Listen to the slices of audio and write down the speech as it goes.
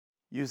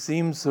You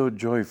seem so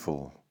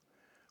joyful.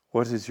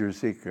 What is your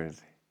secret?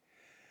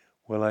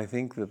 Well, I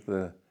think that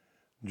the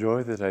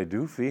joy that I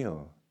do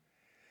feel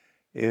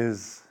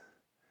is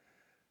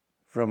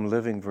from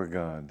living for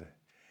God.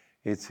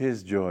 It's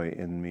His joy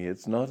in me.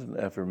 It's not an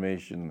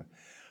affirmation,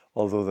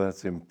 although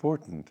that's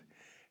important.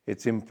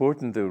 It's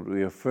important that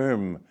we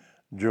affirm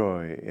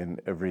joy in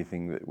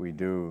everything that we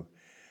do.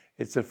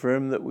 It's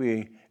important that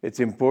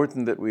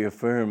we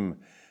affirm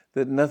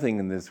that nothing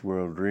in this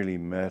world really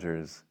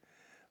matters.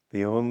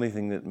 The only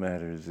thing that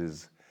matters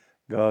is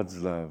God's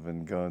love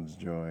and God's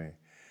joy.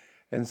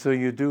 And so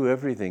you do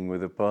everything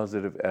with a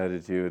positive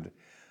attitude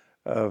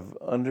of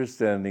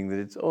understanding that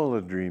it's all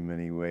a dream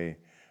anyway.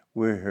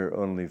 We're here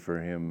only for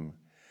Him.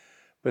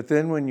 But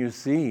then when you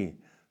see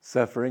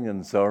suffering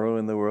and sorrow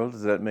in the world,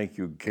 does that make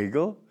you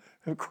giggle?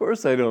 Of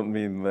course I don't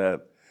mean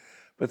that.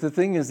 But the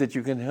thing is that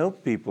you can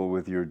help people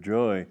with your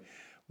joy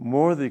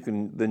more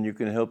than you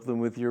can help them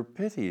with your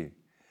pity.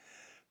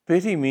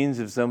 Pity means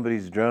if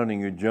somebody's drowning,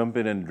 you jump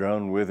in and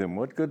drown with him.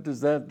 What good does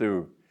that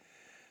do?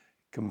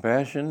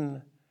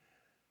 Compassion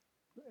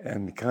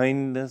and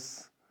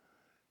kindness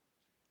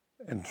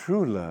and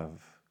true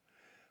love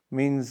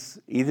means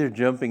either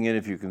jumping in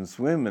if you can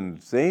swim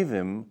and save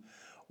him,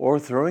 or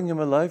throwing him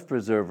a life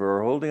preserver,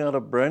 or holding out a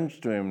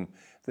branch to him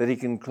that he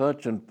can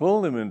clutch and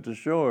pull him into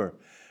shore.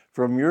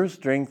 From your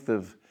strength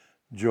of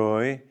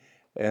joy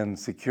and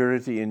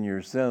security in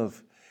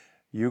yourself,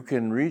 you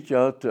can reach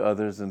out to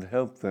others and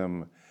help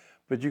them.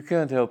 But you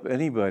can't help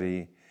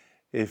anybody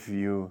if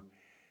you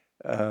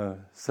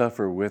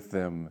suffer with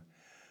them.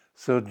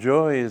 So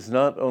joy is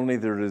not only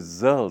the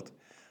result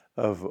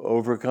of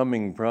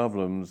overcoming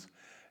problems,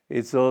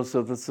 it's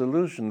also the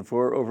solution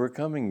for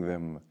overcoming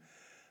them.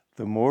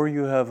 The more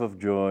you have of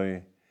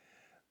joy,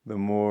 the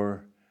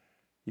more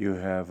you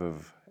have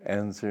of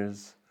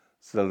answers,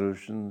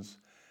 solutions,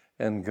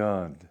 and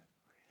God.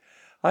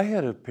 I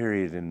had a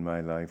period in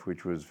my life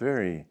which was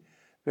very,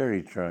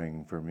 very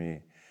trying for me.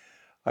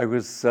 I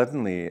was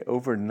suddenly,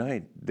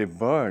 overnight,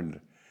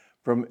 debarred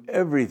from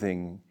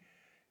everything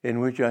in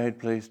which I had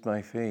placed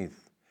my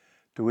faith,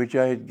 to which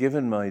I had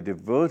given my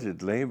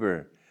devoted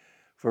labor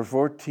for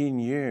 14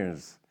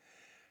 years.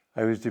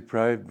 I was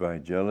deprived by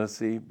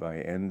jealousy, by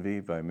envy,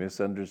 by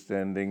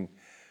misunderstanding,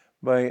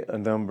 by a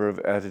number of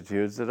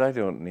attitudes that I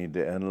don't need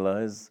to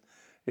analyze.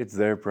 It's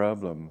their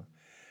problem.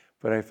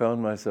 But I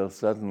found myself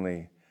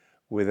suddenly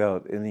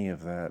without any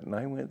of that, and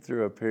I went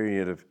through a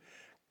period of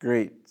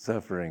great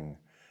suffering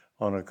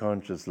on a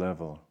conscious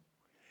level.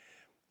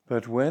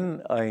 But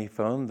when I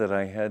found that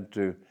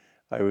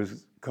I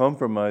was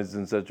compromised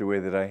in such a way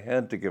that I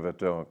had to give a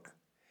talk,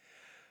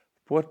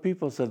 what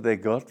people said they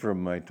got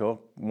from my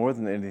talk more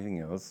than anything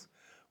else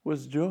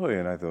was joy.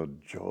 And I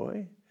thought,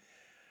 joy?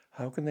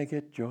 How can they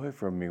get joy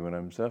from me when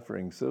I'm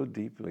suffering so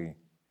deeply?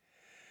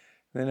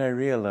 Then I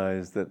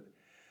realized that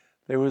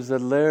there was a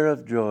layer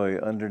of joy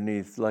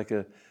underneath, like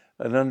an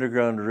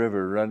underground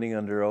river running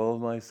under all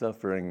my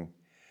suffering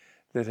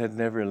that had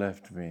never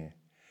left me.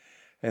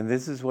 And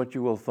this is what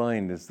you will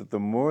find, is that the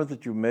more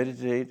that you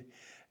meditate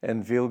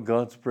and feel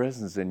God's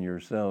presence in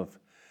yourself,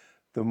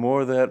 the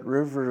more that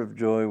river of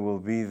joy will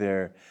be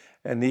there.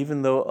 And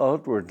even though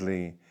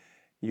outwardly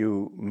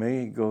you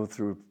may go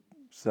through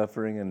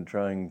suffering and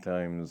trying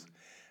times,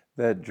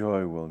 that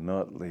joy will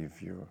not leave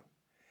you.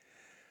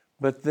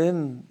 But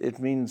then it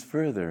means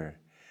further,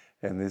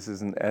 and this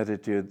is an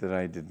attitude that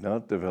I did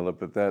not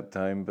develop at that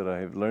time, but I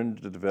have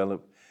learned to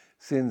develop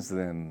since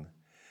then,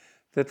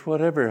 that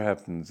whatever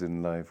happens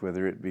in life,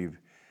 whether it be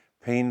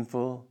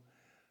painful,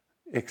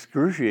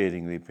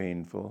 excruciatingly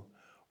painful,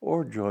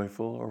 or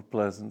joyful or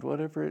pleasant,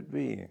 whatever it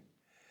be,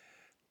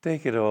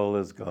 take it all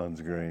as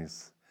God's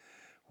grace.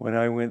 When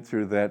I went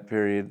through that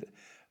period,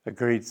 a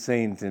great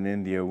saint in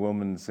India, a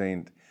woman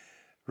saint,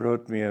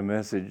 wrote me a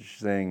message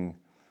saying,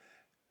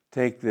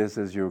 take this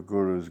as your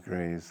Guru's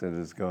grace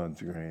and as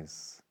God's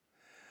grace.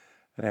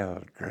 And I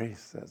thought,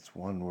 grace, that's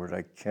one word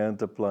I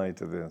can't apply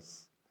to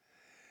this.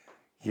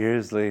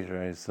 Years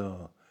later, I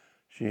saw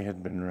she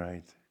had been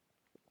right.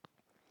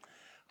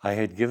 I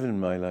had given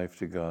my life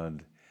to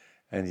God,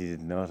 and He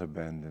did not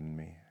abandon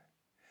me.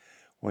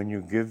 When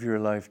you give your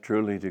life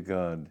truly to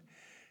God,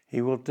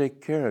 He will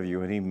take care of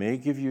you, and He may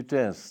give you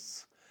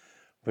tests,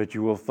 but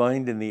you will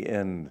find in the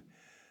end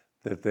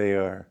that they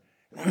are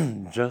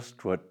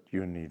just what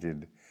you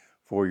needed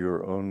for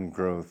your own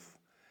growth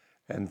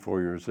and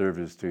for your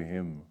service to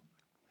Him.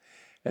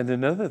 And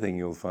another thing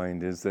you'll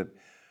find is that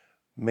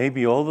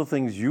maybe all the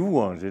things you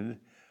wanted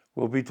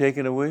will be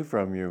taken away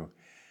from you.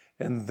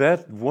 And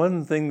that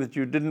one thing that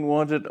you didn't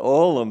want at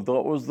all and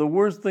thought was the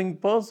worst thing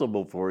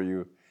possible for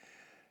you,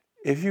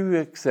 if you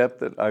accept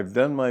that I've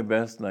done my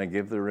best and I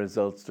give the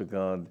results to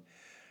God,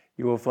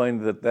 you will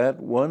find that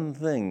that one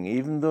thing,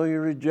 even though you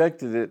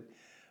rejected it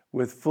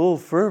with full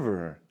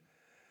fervor,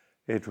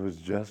 it was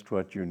just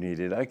what you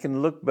needed. I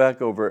can look back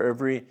over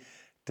every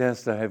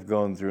test I have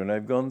gone through, and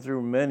I've gone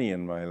through many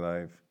in my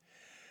life,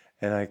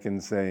 and I can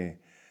say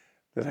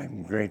that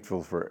I'm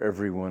grateful for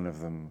every one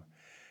of them.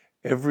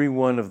 Every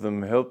one of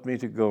them helped me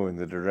to go in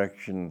the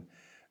direction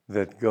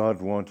that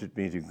God wanted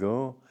me to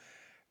go,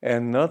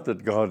 and not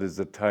that God is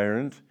a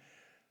tyrant,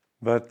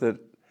 but that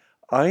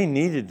I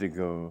needed to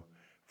go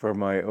for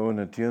my own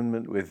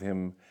attunement with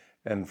Him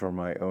and for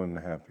my own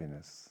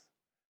happiness.